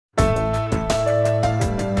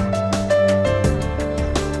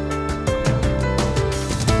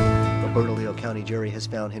County jury has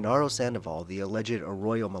found Genaro Sandoval, the alleged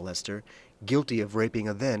Arroyo Molester, guilty of raping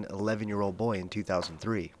a then 11-year-old boy in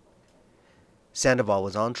 2003. Sandoval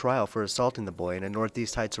was on trial for assaulting the boy in a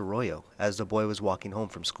Northeast Heights Arroyo as the boy was walking home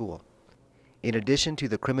from school. In addition to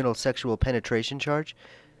the criminal sexual penetration charge,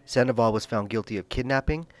 Sandoval was found guilty of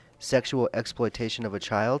kidnapping, sexual exploitation of a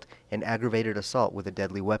child, and aggravated assault with a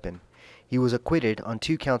deadly weapon. He was acquitted on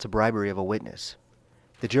 2 counts of bribery of a witness.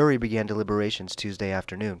 The jury began deliberations Tuesday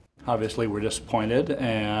afternoon. Obviously, we're disappointed,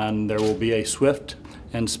 and there will be a swift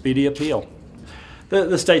and speedy appeal.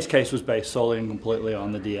 The state's case was based solely and completely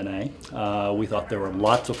on the DNA. We thought there were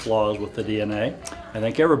lots of flaws with the DNA. I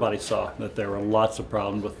think everybody saw that there were lots of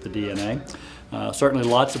problems with the DNA. Certainly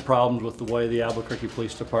lots of problems with the way the Albuquerque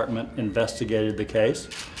Police Department investigated the case.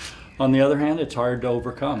 On the other hand, it's hard to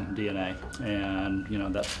overcome DNA,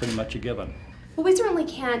 and that's pretty much a given. Well, we certainly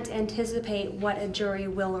can't anticipate what a jury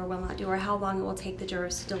will or will not do or how long it will take the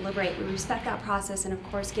jurors to deliberate. We respect that process and, of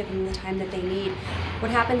course, give them the time that they need.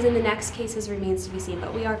 What happens in the next cases remains to be seen,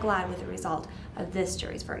 but we are glad with the result of this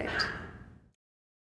jury's verdict.